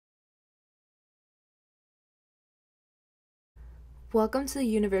Welcome to the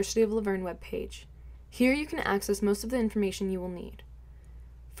University of Laverne webpage. Here you can access most of the information you will need.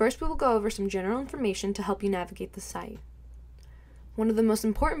 First, we will go over some general information to help you navigate the site. One of the most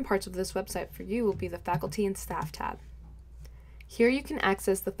important parts of this website for you will be the Faculty and Staff tab. Here you can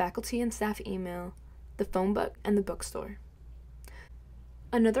access the faculty and staff email, the phone book, and the bookstore.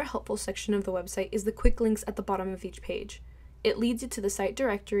 Another helpful section of the website is the quick links at the bottom of each page. It leads you to the site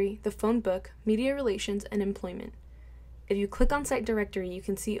directory, the phone book, media relations, and employment. If you click on Site Directory, you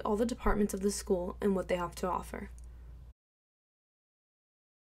can see all the departments of the school and what they have to offer.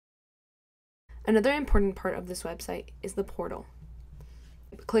 Another important part of this website is the portal.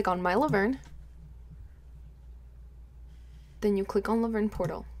 Click on My Laverne, then you click on Laverne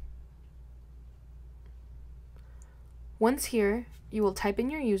Portal. Once here, you will type in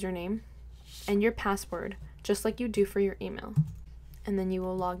your username and your password, just like you do for your email, and then you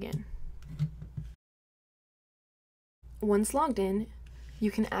will log in. Once logged in,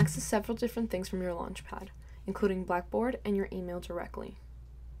 you can access several different things from your Launchpad, including Blackboard and your email directly.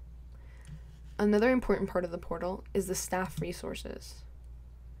 Another important part of the portal is the staff resources.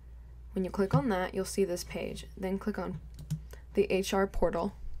 When you click on that, you'll see this page. Then click on the HR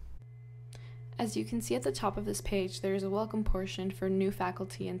portal. As you can see at the top of this page, there is a welcome portion for new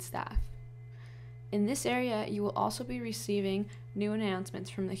faculty and staff. In this area, you will also be receiving new announcements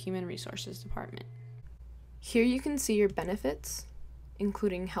from the Human Resources Department. Here you can see your benefits,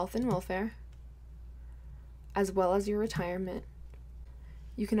 including health and welfare, as well as your retirement.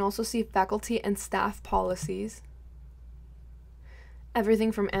 You can also see faculty and staff policies,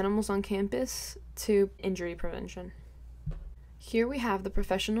 everything from animals on campus to injury prevention. Here we have the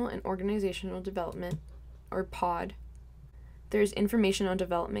Professional and Organizational Development, or POD. There's information on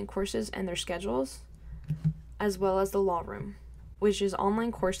development courses and their schedules, as well as the Law Room, which is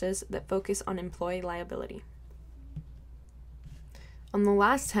online courses that focus on employee liability. On the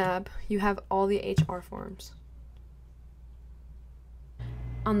last tab, you have all the HR forms.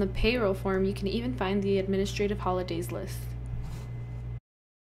 On the payroll form, you can even find the administrative holidays list.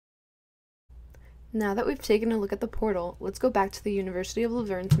 Now that we've taken a look at the portal, let's go back to the University of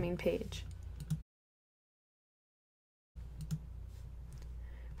Laverne's main page.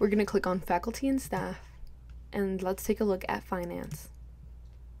 We're going to click on Faculty and Staff, and let's take a look at Finance.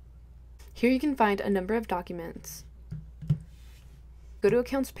 Here you can find a number of documents. Go to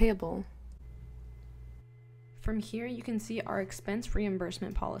Accounts Payable. From here, you can see our expense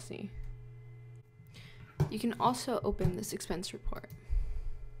reimbursement policy. You can also open this expense report.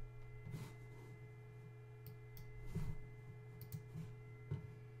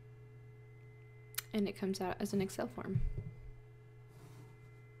 And it comes out as an Excel form.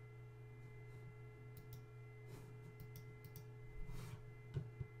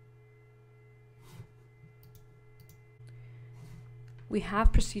 We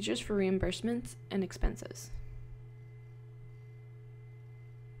have procedures for reimbursements and expenses.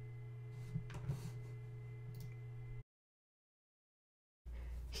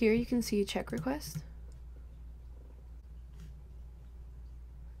 Here you can see a check request,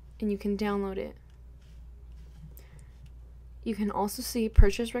 and you can download it. You can also see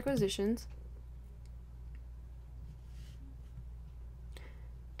purchase requisitions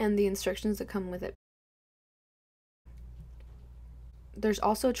and the instructions that come with it. There's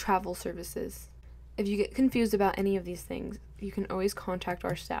also travel services. If you get confused about any of these things, you can always contact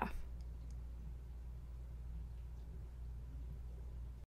our staff.